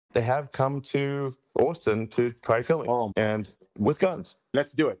they have come to Austin to try killing and with guns.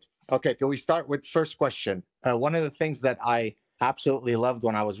 Let's do it. Okay, can we start with first question? One of the things that I absolutely loved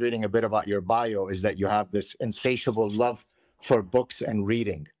when I was reading a bit about your bio is that you have this insatiable love for books and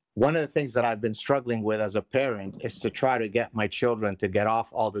reading. One of the things that I've been struggling with as a parent is to try to get my children to get off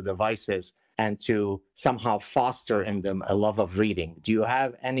all the devices and to somehow foster in them a love of reading. Do you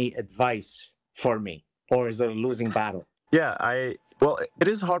have any advice for me, or is it a losing battle? Yeah, well, it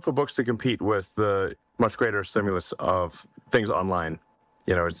is hard for books to compete with the much greater stimulus of things online.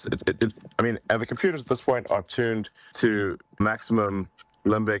 You know, and the computers at this point are tuned to maximum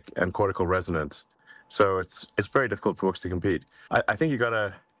limbic and cortical resonance. So it's very difficult for books to compete. I think you got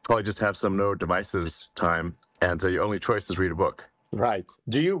to probably just have some no devices time, and your only choice is read a book. Right.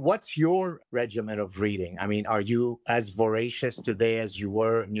 What's your regimen of reading? I mean, are you as voracious today as you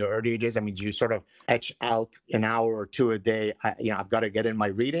were in your earlier days? I mean, do you sort of etch out an hour or two a day? I've got to get in my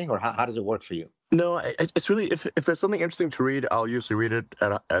reading, or how does it work for you? No, it's really, if there's something interesting to read, I'll usually read it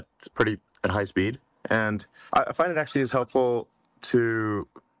at high speed. And I find it actually is helpful to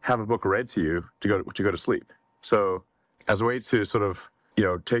have a book read to you to go to sleep. So as a way to sort of,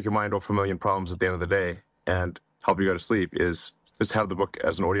 take your mind off a million problems at the end of the day and help you go to sleep is just have the book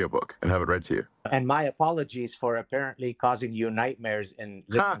as an audiobook and have it read to you. And my apologies for apparently causing you nightmares in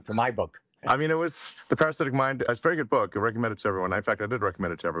listening to my book. I mean, it was The Parasitic Mind. It's a very good book. I recommend it to everyone. In fact, I did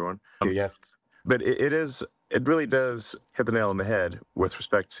recommend it to everyone. Yes. But it really does hit the nail on the head with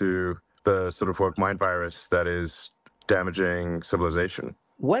respect to the sort of woke mind virus that is damaging civilization.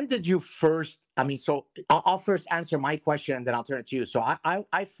 When did you first, so I'll first answer my question and then I'll turn it to you. So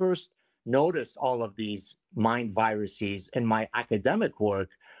I first noticed all of these mind viruses in my academic work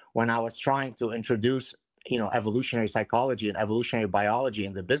when I was trying to introduce, evolutionary psychology and evolutionary biology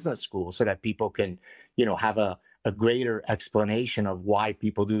in the business school so that people can, have a greater explanation of why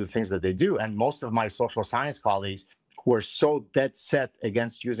people do the things that they do. And most of my social science colleagues were so dead set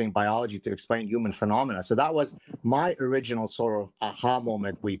against using biology to explain human phenomena. So that was my original sort of aha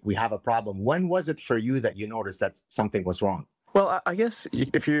moment. We have a problem. When was it for you that you noticed that something was wrong? Well, I guess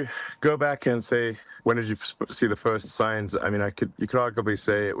if you go back and say, when did you see the first signs? I mean, you could arguably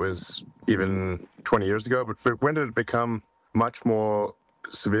say it was even 20 years ago, but when did it become much more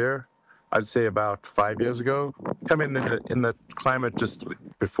severe? I'd say about 5 years ago. Come in the climate just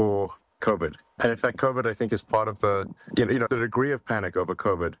before COVID. And in fact, COVID, I think, is part of the degree of panic over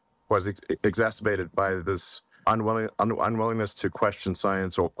COVID was exacerbated by this unwillingness to question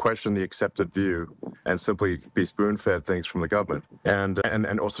science or question the accepted view and simply be spoon-fed things from the government,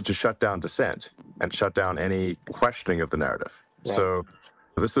 and also to shut down dissent and shut down any questioning of the narrative. Right. So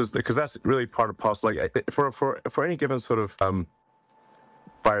this is because that's really part of parcel. Like for any given sort of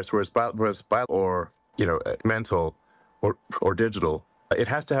virus, whereas bio or mental or digital, it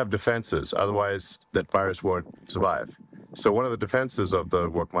has to have defenses. Otherwise, that virus won't survive. So one of the defenses of the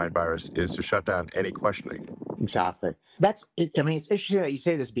woke mind virus is to shut down any questioning. Exactly. It's interesting that you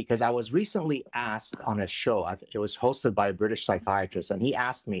say this because I was recently asked on a show. It was hosted by a British psychiatrist, and he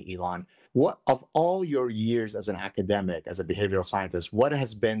asked me, Elon, what of all your years as an academic, as a behavioral scientist, what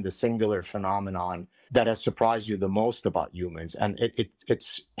has been the singular phenomenon that has surprised you the most about humans? And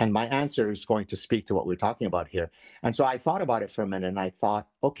and my answer is going to speak to what we're talking about here. And so I thought about it for a minute, and I thought,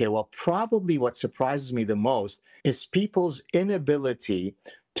 okay, well, probably what surprises me the most is people's inability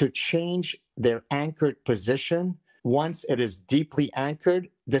to change their anchored position once it is deeply anchored,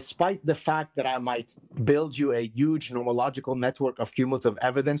 despite the fact that I might build you a huge nomological network of cumulative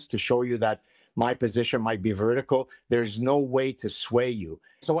evidence to show you that my position might be vertical. There's no way to sway you.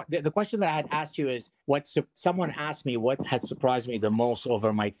 So the question that I had asked you is, someone asked me what has surprised me the most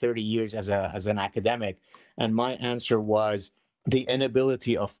over my 30 years as an academic, and my answer was the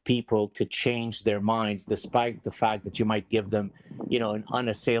inability of people to change their minds, despite the fact that you might give them, an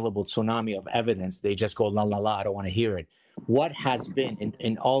unassailable tsunami of evidence. They just go, la, la, la, I don't want to hear it. What has been,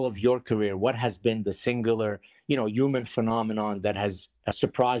 in all of your career, what has been the singular, human phenomenon that has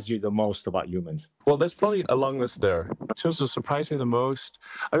surprised you the most about humans? Well, there's probably a long list there. In terms of surprising the most,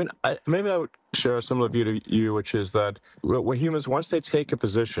 maybe I would share a similar view to you, which is that when humans, once they take a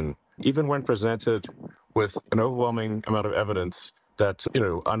position, even when presented with an overwhelming amount of evidence that,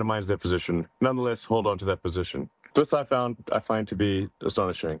 undermines their position, nonetheless hold on to that position. This I find to be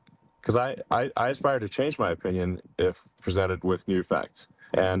astonishing, because I aspire to change my opinion if presented with new facts.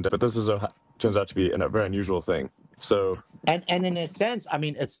 But this turns out to be a very unusual thing. So, and in a sense,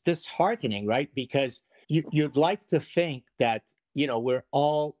 it's disheartening, right? Because you'd like to think that, we're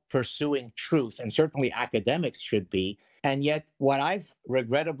all pursuing truth, and certainly academics should be. And yet what I've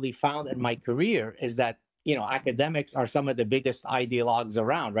regrettably found in my career is that academics are some of the biggest ideologues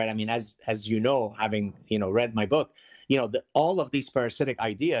around, right? I mean, as you know, having read my book, all of these parasitic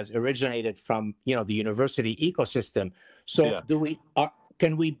ideas originated from the university ecosystem. So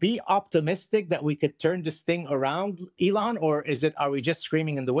can we be optimistic that we could turn this thing around, Elon, or are we just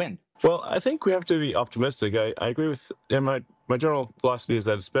screaming in the wind? Well, I think we have to be optimistic. I agree with, and my general philosophy is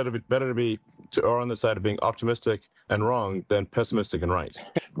that it's better to be on the side of being optimistic and wrong than pessimistic and right.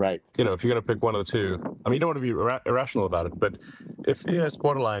 Right. If you're going to pick one of the two, I mean, you don't want to be irrational about it, but if it's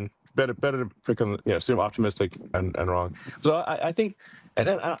borderline, better to pick on, assume optimistic and wrong. So I think, and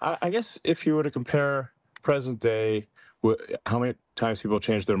then I guess if you were to compare present day, how many times people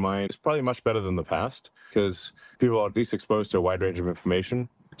change their mind, it's probably much better than the past because people are at least exposed to a wide range of information.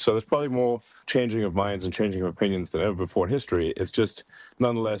 So there's probably more changing of minds and changing of opinions than ever before in history. It's just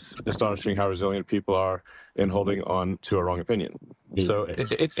nonetheless astonishing how resilient people are in holding on to a wrong opinion. So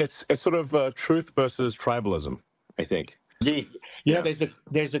it's sort of truth versus tribalism, I think.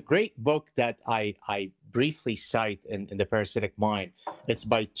 There's a great book that I briefly cite in The Parasitic Mind. It's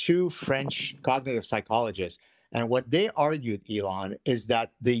by two French cognitive psychologists. And what they argued, Elon, is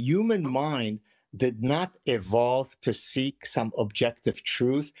that the human mind did not evolve to seek some objective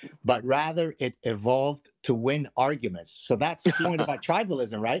truth, but rather it evolved to win arguments. So that's the point about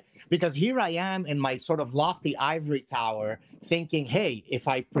tribalism, right? Because here I am in my sort of lofty ivory tower thinking, hey, if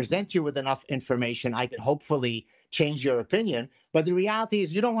I present you with enough information, I could hopefully change your opinion. But the reality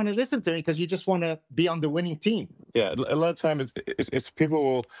is you don't want to listen to me because you just want to be on the winning team. Yeah, a lot of times it's people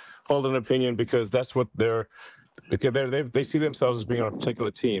will hold an opinion because that's what they see themselves as being on a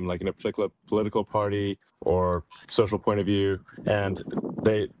particular team, like in a particular political party or social point of view, and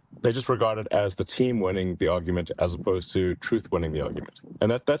they just regard it as the team winning the argument as opposed to truth winning the argument,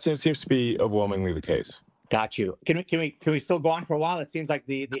 and that seems to be overwhelmingly the case. Got you. Can we still go on for a while? It seems like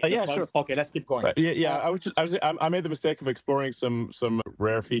the sure. Okay, let's keep going. I made the mistake of exploring some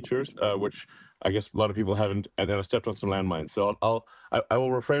rare features, which I guess a lot of people haven't, and then I stepped on some landmines. So I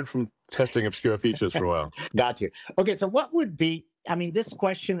will refrain from testing obscure features for a while. Got you. Okay, so what would be? I mean, this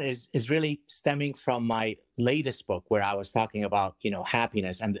question is really stemming from my latest book, where I was talking about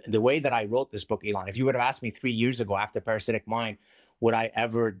happiness, and the way that I wrote this book, Elon. If you would have asked me 3 years ago after Parasitic Mind, would I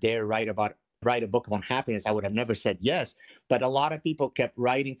ever dare write a book on happiness, I would have never said yes. But a lot of people kept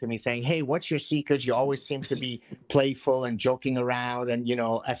writing to me saying, hey, what's your secret? You always seem to be playful and joking around and,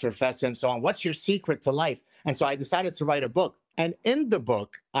 effervescent and so on. What's your secret to life? And so I decided to write a book. And in the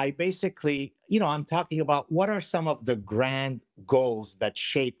book, I basically, I'm talking about what are some of the grand goals that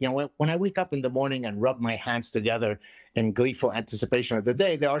shape, when I wake up in the morning and rub my hands together in gleeful anticipation of the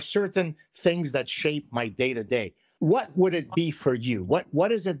day, there are certain things that shape my day to day. What would it be for you?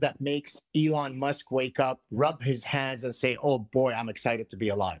 What is it that makes Elon Musk wake up, rub his hands, and say, "Oh boy, I'm excited to be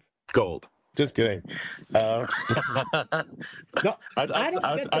alive"? Gold. Just kidding. No, I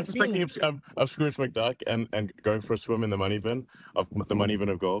was just thinking of Scrooge McDuck and going for a swim in the money bin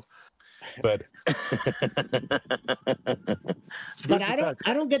of gold. But but I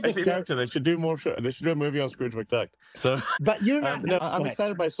don't get the character. They should do more. They should do a movie on Scrooge McDuck. So, but you're not. I'm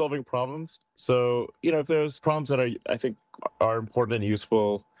excited by solving problems. So if there's problems that I think are important and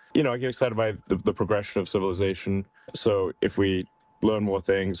useful, I get excited by the progression of civilization. So if we learn more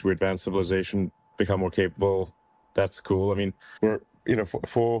things, we advance civilization, become more capable. That's cool. I mean, we're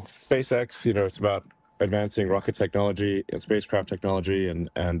for SpaceX, it's about advancing rocket technology and spacecraft technology and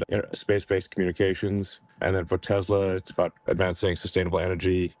space-based communications. And then for Tesla, it's about advancing sustainable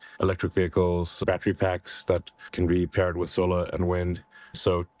energy, electric vehicles, battery packs that can be paired with solar and wind.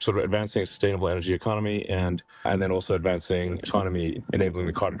 So sort of advancing a sustainable energy economy and then also advancing autonomy, enabling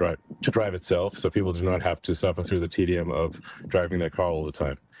the car to drive itself so people do not have to suffer through the tedium of driving their car all the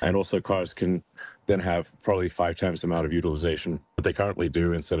time. And also cars can then have probably 5 times the amount of utilization that they currently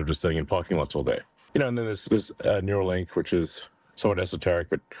do instead of just sitting in parking lots all day. And then there's Neuralink, which is somewhat esoteric,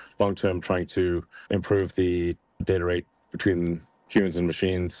 but long-term trying to improve the data rate between humans and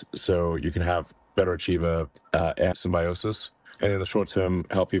machines so you can better achieve a symbiosis. And in the short term,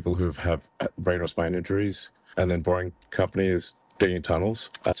 help people who have brain or spine injuries. And then Boring Company is digging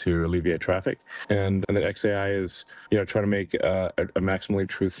tunnels to alleviate traffic. And then XAI is, trying to make a maximally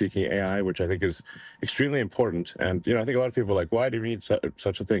truth-seeking AI, which I think is extremely important. And, I think a lot of people are like, why do you need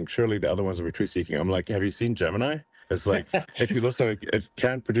such a thing? Surely the other ones will be truth-seeking. I'm like, have you seen Gemini? It's like, if you listen, it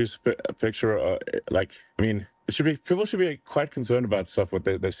can't produce a picture. People should be quite concerned about stuff, what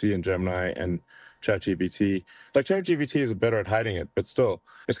they see in Gemini and ChatGPT. Like ChatGPT is better at hiding it, but still,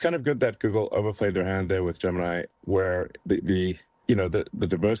 it's kind of good that Google overplayed their hand there with Gemini, where the the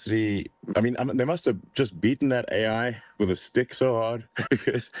diversity. I mean, they must have just beaten that AI with a stick so hard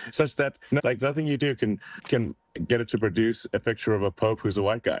because such that like nothing you do can get it to produce a picture of a pope who's a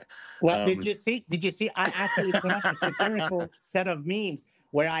white guy. Well, did you see? I actually put up a satirical set of memes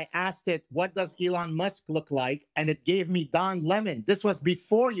where I asked it, "What does Elon Musk look like?" and it gave me Don Lemon. This was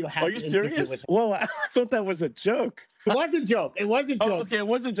before you had. Are you serious? Whoa, I thought that was a joke. It was a joke. It was a joke. Oh, okay, it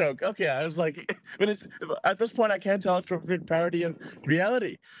was a joke. Okay, I was like, but it's at this point I can't tell it's from parody and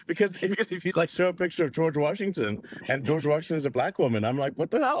reality because if you like show a picture of George Washington and George Washington is a black woman, I'm like, what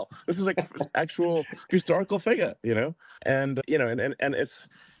the hell? This is like actual historical figure, and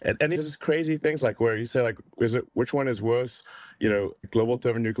it's just crazy things like where you say like, which one is worse, global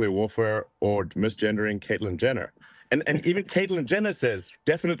thermonuclear warfare or misgendering Caitlyn Jenner? And even Caitlyn Jenner says,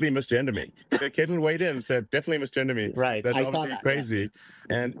 definitely misgender me. Caitlyn weighed in and said, definitely misgender me. Right. That's obviously crazy.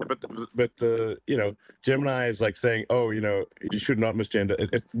 Yeah. And but the Gemini is like saying, oh, you should not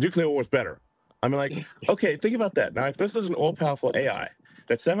misgender. Nuclear war is better. I'm like, okay, think about that. Now, if this is an all-powerful AI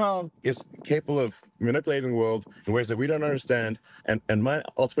that somehow is capable of manipulating the world in ways that we don't understand and might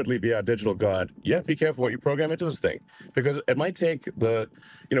ultimately be our digital god, you have to be careful what you program into this thing, because it might take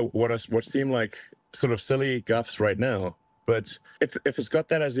what seem like sort of silly guffs right now, but if it's got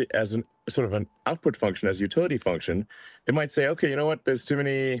that as an sort of an output function, as a utility function, it might say, okay, you know what, there's too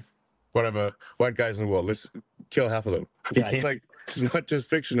many white guys in the world, let's kill half of them. Yeah. Like, it's not just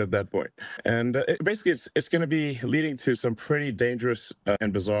fiction at that point. And basically it's going to be leading to some pretty dangerous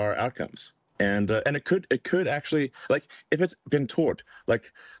and bizarre outcomes. And it could actually, like, if it's been taught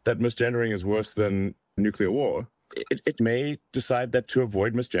like that misgendering is worse than nuclear war, it may decide that to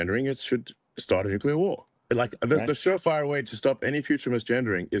avoid misgendering it should start a nuclear war. Like the surefire way to stop any future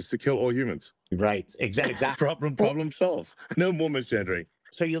misgendering is to kill all humans. Right. Exactly. Problem solved. No more misgendering.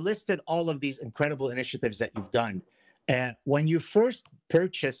 So you listed all of these incredible initiatives that you've done. When you first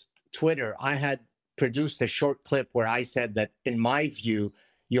purchased Twitter, I had produced a short clip where I said that, in my view,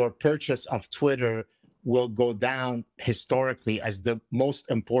 your purchase of Twitter will go down historically as the most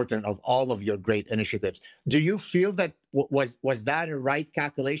important of all of your great initiatives. Do you feel that was that a right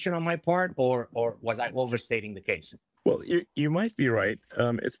calculation on my part, or was I overstating the case? Well, you might be right.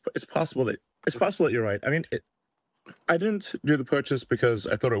 It's possible that you're right. I mean, I didn't do the purchase because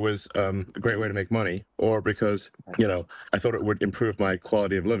I thought it was a great way to make money, or because I thought it would improve my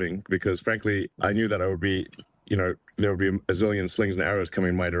quality of living. Because frankly, I knew that I would be, there would be a zillion slings and arrows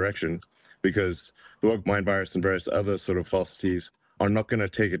coming my direction, because the woke mind virus and various other sort of falsities are not going to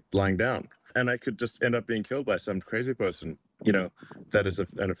take it lying down, and I could just end up being killed by some crazy person, that is an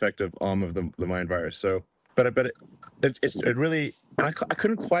effective arm of the mind virus. So, but it really. I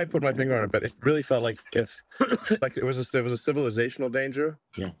couldn't quite put my finger on it, but it really felt like there was a civilizational danger.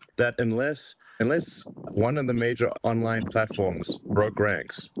 Yeah. That unless one of the major online platforms broke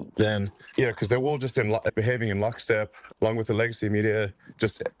ranks, then because they're all just behaving in lockstep, along with the legacy media,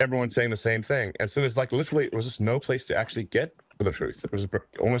 just everyone saying the same thing, and so there's literally it was just no place to actually get the truth. It was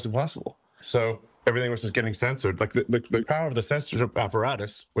almost impossible. So everything was just getting censored. Like the power of the censorship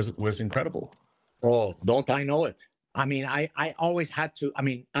apparatus was incredible. Oh, don't I know it? I mean, I always had to. I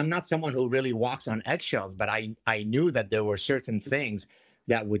mean, I'm not someone who really walks on eggshells, but I knew that there were certain things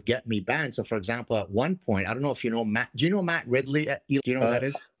that would get me banned. So, for example, at one point, I don't know if you know Matt. Do you know Matt Ridley? Do you know who that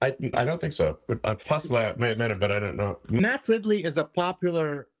is? I don't think so, but possibly I may have met him, but I don't know. Matt Ridley is a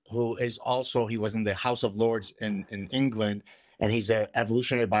popular who is also, he was in the House of Lords in England, and he's an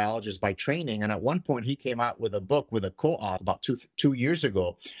evolutionary biologist by training. And at one point, he came out with a book with a co-author about two years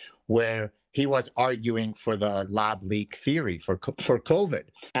ago, where he was arguing for the lab leak theory for COVID.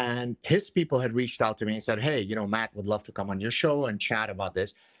 And his people had reached out to me and said, hey, Matt would love to come on your show and chat about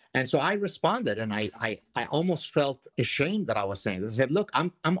this. And so I responded, and I almost felt ashamed that I was saying this. I said, look,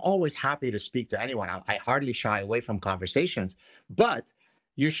 I'm always happy to speak to anyone. I hardly shy away from conversations. But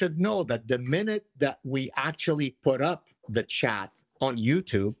you should know that the minute that we actually put up the chat on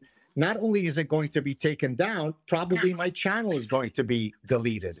YouTube, not only is it going to be taken down, probably my channel is going to be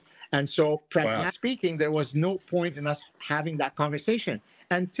deleted. And so, practically speaking, there was no point in us having that conversation.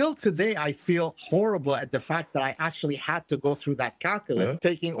 Until today, I feel horrible at the fact that I actually had to go through that calculus.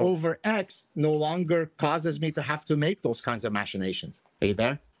 Taking over X no longer causes me to have to make those kinds of machinations. Are you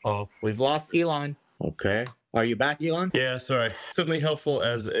there? Oh, we've lost Elon. Okay. Are you back, Elon? Yeah, sorry. Certainly helpful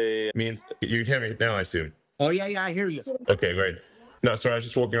as a means. You can hear me now, I assume. Oh, yeah, I hear you. Okay, great. No, sorry, I was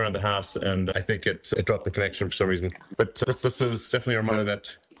just walking around the house, and I think it dropped the connection for some reason. But this is definitely a reminder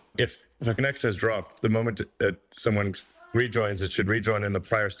that if a connection has dropped, the moment someone rejoins, it should rejoin in the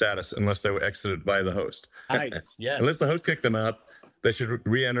prior status unless they were exited by the host. Right, yeah. Unless the host kicked them out, they should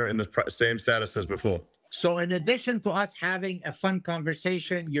re-enter in the same status as before. So in addition to us having a fun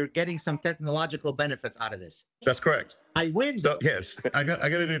conversation, you're getting some technological benefits out of this. That's correct. I win. So yes, I got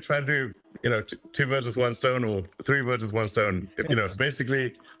to try to do, two birds with one stone, or three birds with one stone.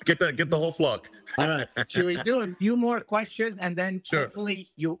 Basically get the whole flock. All right. Should we do a few more questions, and then Sure. hopefully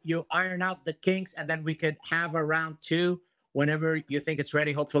you iron out the kinks, and then we could have a round two whenever you think it's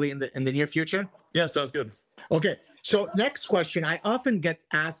ready, hopefully in the near future? Yeah, sounds good. Okay. So next question, I often get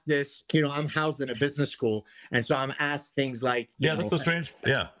asked this, I'm housed in a business school, and so I'm asked things like, That's so strange.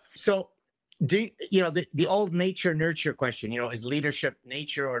 Yeah. So the old nature nurture question, is leadership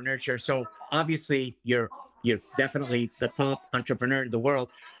nature or nurture? So obviously you're definitely the top entrepreneur in the world.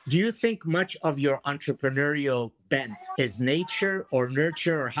 Do you think much of your entrepreneurial bent is nature or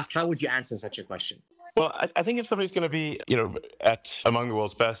nurture, or how would you answer such a question? Well, I think if somebody's going to be, among the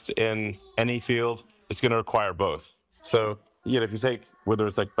world's best in any field, it's going to require both. So, if you take whether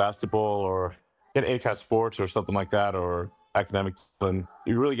it's like basketball or any kind of sports or something like that, or academic, then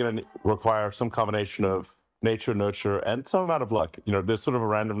you're really going to require some combination of nature, nurture, and some amount of luck. There's sort of a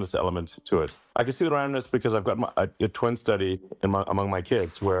randomness element to it. I can see the randomness because I've got a twin study among my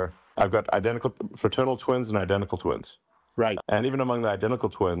kids where I've got identical fraternal twins and identical twins. Right. And even among the identical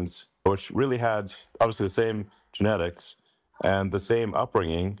twins, which really had obviously the same genetics and the same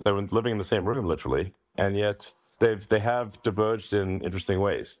upbringing, they were living in the same room literally, and yet they have diverged in interesting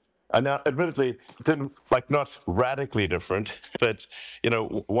ways. And now, admittedly, not radically different, but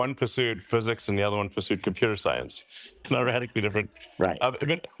one pursued physics and the other one pursued computer science. Not radically different, right?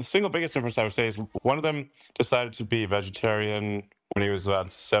 The single biggest difference I would say is one of them decided to be vegetarian when he was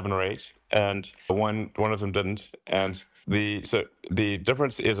about 7 or 8, and one of them didn't. And the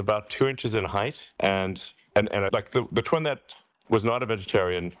difference is about 2 inches in height, and like the twin that was not a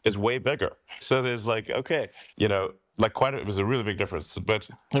vegetarian is way bigger. So there's it was a really big difference. But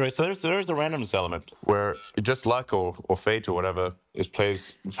anyway, so there's the randomness element where just luck or fate or whatever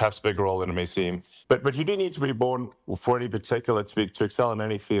plays perhaps a bigger role than it may seem. But you do need to be born for any particular to excel in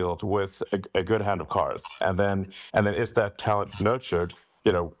any field with a good hand of cards, and then is that talent nurtured,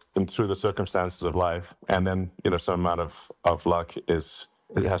 and through the circumstances of life, and then some amount of luck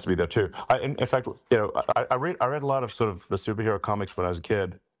it has to be there too. In fact, I read a lot of sort of the superhero comics when I was a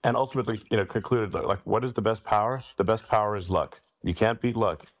kid. And ultimately, concluded, what is the best power? The best power is luck. You can't beat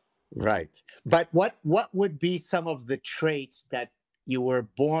luck. Right. But what would be some of the traits that you were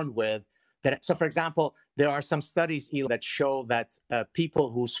born with? So, for example, there are some studies that show that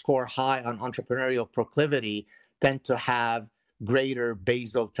people who score high on entrepreneurial proclivity tend to have greater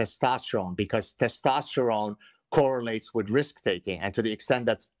basal testosterone, because testosterone correlates with risk taking, and to the extent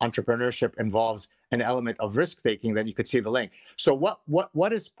that entrepreneurship involves an element of risk taking, then you could see the link. So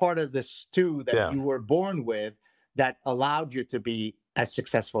what is part of the stew that you were born with that allowed you to be as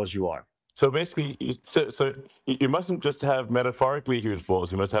successful as you are? So basically, so you mustn't just have metaphorically huge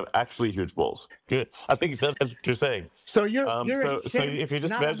balls. You must have actually huge balls. Good. I think that's what you're saying. So you're so if you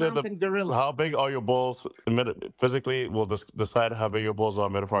just measure how big are your balls physically, will decide how big your balls are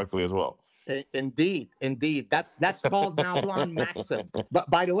metaphorically as well. Indeed. That's called now Elon Maxim. But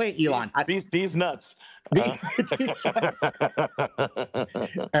by the way, Elon, these nuts. These nuts.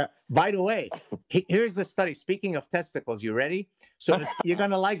 By the way, here's the study. Speaking of testicles, you ready? So you're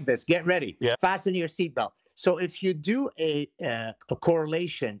gonna like this. Get ready. Yeah. Fasten your seatbelt. So if you do a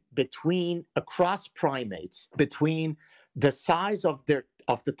correlation across primates between the size of the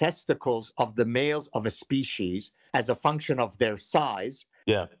testicles of the males of a species as a function of their size.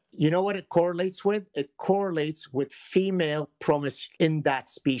 Yeah. You know what it correlates with? It correlates with female promise in that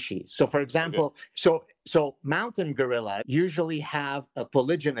species. So, for example, so mountain gorilla usually have a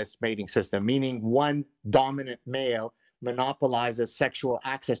polygynous mating system, meaning one dominant male monopolizes sexual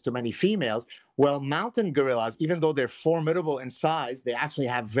access to many females. Well, mountain gorillas, even though they're formidable in size, they actually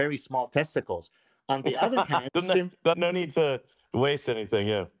have very small testicles. On the other hand, no need to waste anything.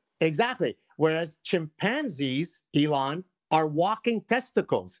 Yeah. Exactly. Whereas chimpanzees, Elon, are walking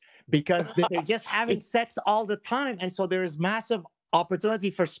testicles because they're just having sex all the time. And so there is massive opportunity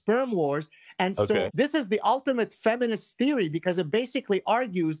for sperm wars. And so this is the ultimate feminist theory, because it basically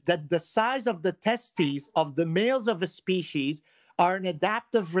argues that the size of the testes of the males of a species are an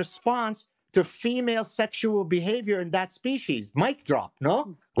adaptive response to female sexual behavior in that species. Mic drop,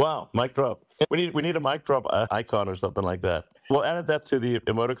 no? Wow, mic drop. We need a mic drop icon or something like that. We'll add that to the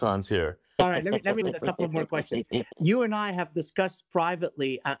emoticons here. All right, let me a couple of more questions. You and I have discussed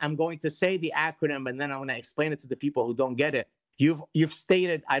privately. I'm going to say the acronym, and then I'm going to explain it to the people who don't get it. You've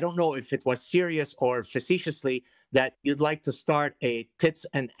stated, I don't know if it was serious or facetiously, that you'd like to start a tits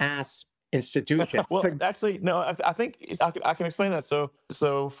and ass institution. Well, actually, no. I think I can explain that.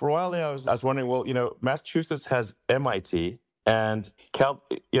 So for a while there, I was wondering. Well, Massachusetts has MIT, and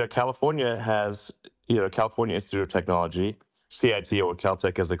California has California Institute of Technology, CIT or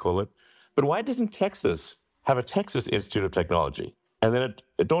Caltech as they call it. But why doesn't Texas have a Texas Institute of Technology? And then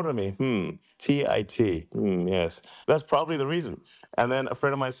it dawned on me, TIT, yes, that's probably the reason. And then a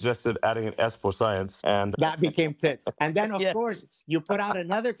friend of mine suggested adding an S for science, and that became TITS. And then, of Yeah. course, you put out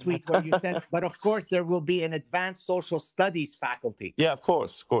another tweet where you said, but of course, there will be an advanced social studies faculty. yeah, of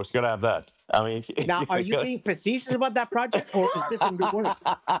course, you gotta have that. I mean, Now, are you being facetious about that project, or is this in the works?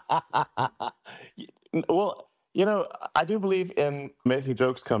 Well, I do believe in making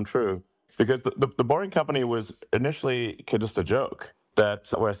jokes come true, because the Boring Company was initially just a joke.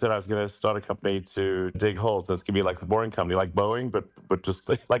 Where I said I was going to start a company to dig holes. That's going to be like the Boring Company, like Boeing, but just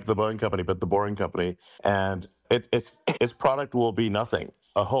like the Boeing Company, but the Boring Company. And its product will be nothing,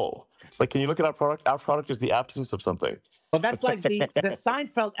 a hole. Like, can you look at our product? Our product is the absence of something. Well, that's like the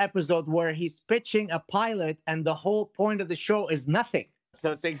Seinfeld episode where he's pitching a pilot, and the whole point of the show is nothing.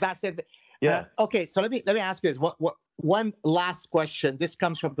 So it's the exact same thing. Yeah. Okay, so let me ask you this. One last question. This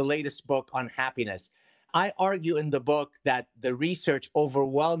comes from the latest book on happiness. I argue in the book that the research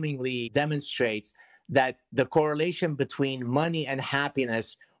overwhelmingly demonstrates that the correlation between money and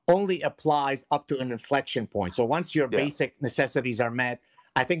happiness only applies up to an inflection point. So once your basic necessities are met,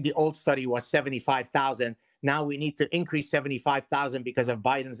 I think the old study was 75,000. Now we need to increase 75,000 because of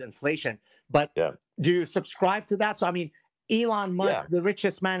Biden's inflation. But do you subscribe to that? So, I mean, Elon Musk, the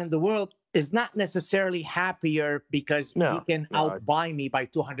richest man in the world, is not necessarily happier because he can outbuy me by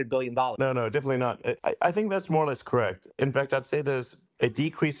 $200 billion. No, definitely not. I think that's more or less correct. In fact, I'd say there's a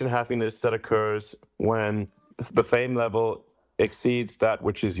decrease in happiness that occurs when the fame level exceeds that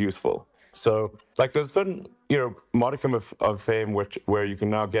which is useful. So, like, there's a certain, modicum of fame where you can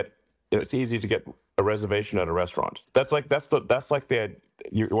now get, it's easy to get a reservation at a restaurant. That's like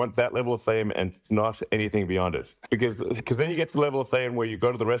you want that level of fame and not anything beyond it, because then you get to the level of fame where you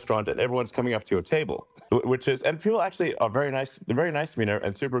go to the restaurant and everyone's coming up to your table, and people actually are very nice. They're very nice to me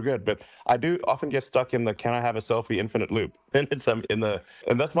and super good. But I do often get stuck in the "can I have a selfie" infinite loop, and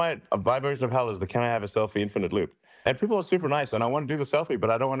that's my version of hell is the "can I have a selfie" infinite loop. And people are super nice, and I want to do the selfie,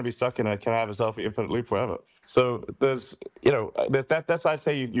 but I don't want to be stuck in a "can I have a selfie" infinite loop forever. So there's, that's I'd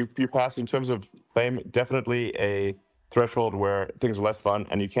say you pass in terms of fame, definitely a threshold where things are less fun,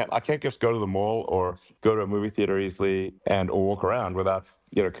 and I can't just go to the mall or go to a movie theater easily or walk around without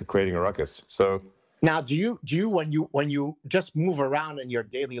creating a ruckus. So now, do you when you just move around in your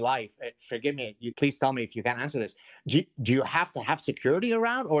daily life? Forgive me, please tell me if you can't answer this. Do you have to have security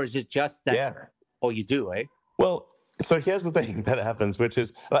around, or is it just that? Yeah. Oh, you do, eh? Well, so here's the thing that happens, which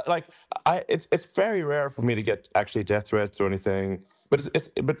is it's very rare for me to get actually death threats or anything. But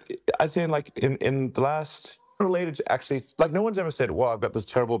I'd say in the last, related to actually, like, no one's ever said, "Well, I've got this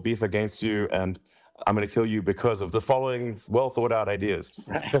terrible beef against you and I'm going to kill you because of the following well thought out ideas."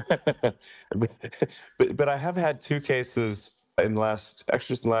 but I have had two cases in the last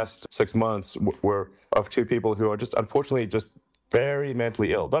 6 months where of two people who are just unfortunately just very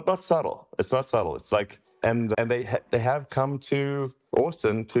mentally ill. Not subtle. It's not subtle. It's like, and they have come to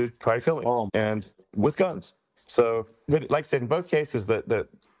Austin to try to kill me, and with guns. So, but like I said, in both cases, that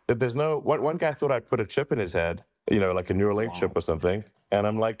there's no one guy thought I'd put a chip in his head, like a Neuralink chip or something, and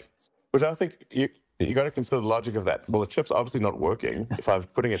I'm like, which I think you got to consider the logic of that. Well, the chip's obviously not working. If I was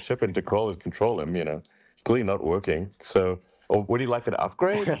putting a chip in to control him, it's clearly not working. So. Or would he like an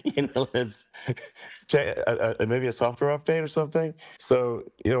upgrade? It's maybe a software update or something. So,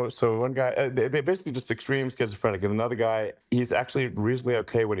 so one guy, they're basically just extreme schizophrenic. And another guy, he's actually reasonably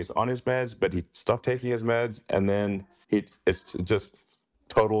okay when he's on his meds, but he stopped taking his meds, and then it's just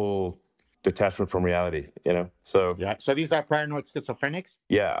total detachment from reality, So yeah. So these are paranoid schizophrenics?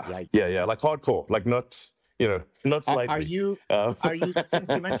 Yeah. Like hardcore, like not. Not slightly. Are you, since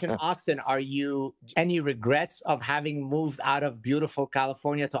you mentioned Austin, are you any regrets of having moved out of beautiful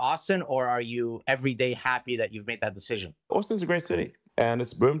California to Austin, or are you every day happy that you've made that decision? Austin's a great city, and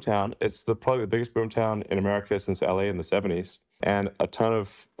it's a boomtown. It's probably the biggest boomtown in America since LA in the 70s, and a ton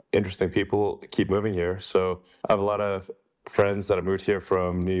of interesting people keep moving here. So I have a lot of friends that have moved here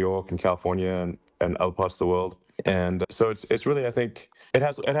from New York and California and other parts of the world. And so it's really, I think it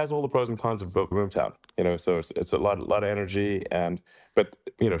has all the pros and cons of boomtown, so it's a lot of energy, but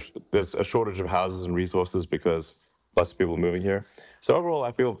there's a shortage of houses and resources because lots of people are moving here. So overall,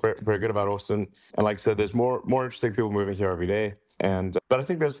 I feel very, very good about Austin. And like I said, there's more interesting people moving here every day. But I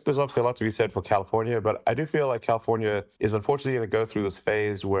think there's obviously a lot to be said for California, but I do feel like California is unfortunately going to go through this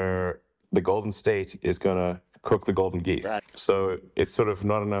phase where the Golden State is going to cook the golden geese. Right. So it's sort of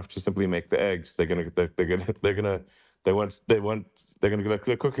not enough to simply make the eggs. They're gonna they're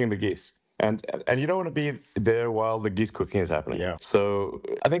cooking the geese. And you don't want to be there while the geese cooking is happening. Yeah. So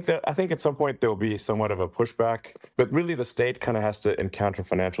I think at some point there will be somewhat of a pushback, but really the state kind of has to encounter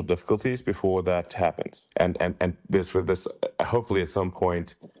financial difficulties before that happens. And there's with this hopefully at some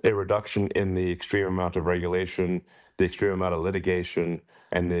point a reduction in the extreme amount of regulation, the extreme amount of litigation,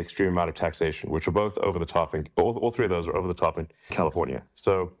 and the extreme amount of taxation, which are both over the top. And all three of those are over the top in California.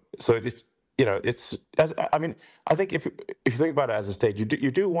 So it's. I think if you think about it as a state, you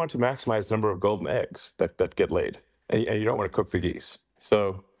do want to maximize the number of golden eggs that get laid, and you don't want to cook the geese.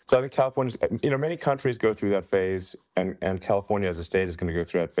 So I think California's, many countries go through that phase, and California as a state is going to go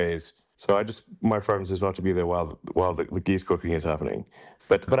through that phase. So my preference is not to be there while the geese cooking is happening,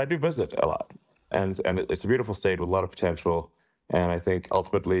 but I do visit a lot, and it's a beautiful state with a lot of potential, and I think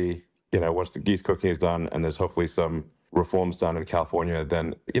ultimately, once the geese cooking is done, and there's hopefully some reforms done in California,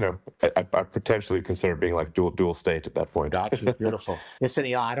 then I potentially consider being like dual state at that point. Gotcha. Beautiful. Listen,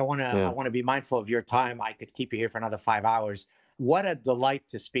 I don't want to. I want to be mindful of your time. I could keep you here for another 5 hours. What a delight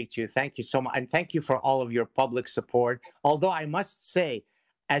to speak to you. Thank you so much, and thank you for all of your public support. Although I must say,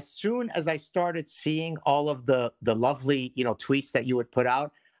 as soon as I started seeing all of the lovely tweets that you would put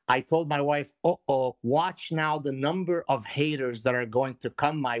out, I told my wife, watch now the number of haters that are going to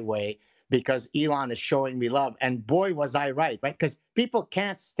come my way, because Elon is showing me love. And boy, was I right? Because people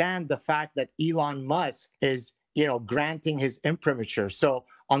can't stand the fact that Elon Musk is, granting his imprimatur. So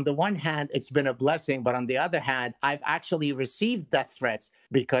on the one hand, it's been a blessing, but on the other hand, I've actually received death threats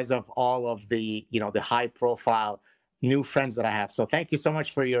because of all of the, the high profile new friends that I have. So thank you so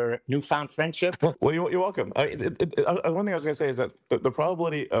much for your newfound friendship. Well, you're welcome. One thing I was going to say is that the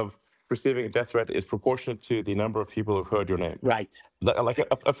probability of receiving a death threat is proportionate to the number of people who've heard your name. Right. Like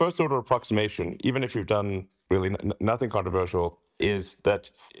a first order approximation, even if you've done really nothing controversial, is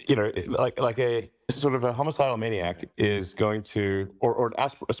that, like a sort of a homicidal maniac is going to, or an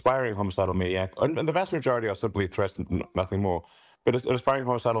aspiring homicidal maniac, and the vast majority are simply threats and nothing more. But an aspiring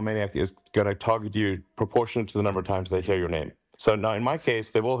homicidal maniac is going to target you proportionate to the number of times they hear your name. So now in my case,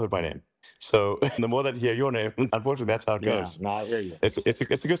 they've all heard my name. So the more that you hear your name, unfortunately, that's how it goes. No, I hear you. It's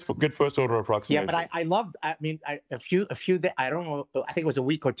a good first order approximation. Yeah, but I loved. I mean, a few. I don't know. I think it was a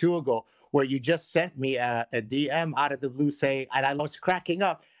week or two ago where you just sent me a DM out of the blue saying, and I was cracking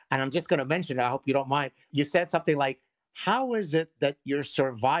up. And I'm just going to mention it. I hope you don't mind. You said something like, "How is it that you're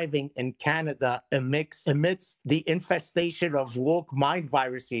surviving in Canada amidst the infestation of woke mind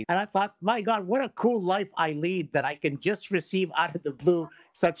viruses?" And I thought, my God, what a cool life I lead that I can just receive out of the blue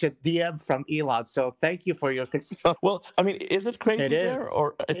such a DM from Elon. So thank you for your concern. Well, I mean, is it crazy there,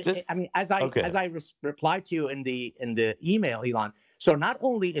 or as I replied to you in the email, Elon. So not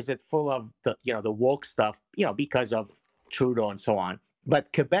only is it full of the woke stuff, because of Trudeau and so on,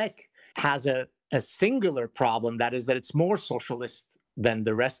 but Quebec has a singular problem, that is that it's more socialist than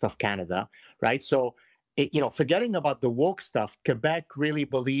the rest of Canada, right? So, forgetting about the woke stuff, Quebec really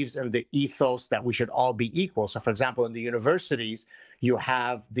believes in the ethos that we should all be equal. So, for example, in the universities, you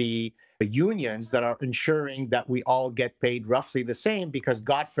have the unions that are ensuring that we all get paid roughly the same, because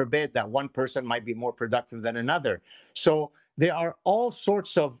God forbid that one person might be more productive than another. So there are all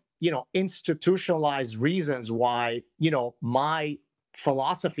sorts of, institutionalized reasons why, my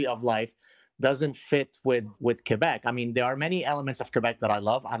philosophy of life doesn't fit with Quebec. I mean, there are many elements of Quebec that I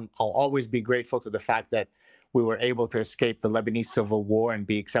love. I'll always be grateful to the fact that we were able to escape the Lebanese Civil War and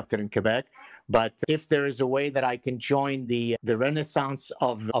be accepted in Quebec. But if there is a way that I can join the renaissance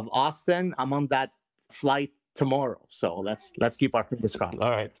of Austin, I'm on that flight tomorrow. So let's keep our fingers crossed.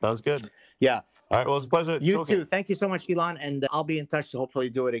 All right, sounds good. Yeah. All right, well, it's a pleasure. You too. Thank you so much, Elon. And I'll be in touch to hopefully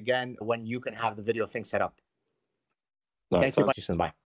do it again when you can have the video thing set up. All Thank you. Bye.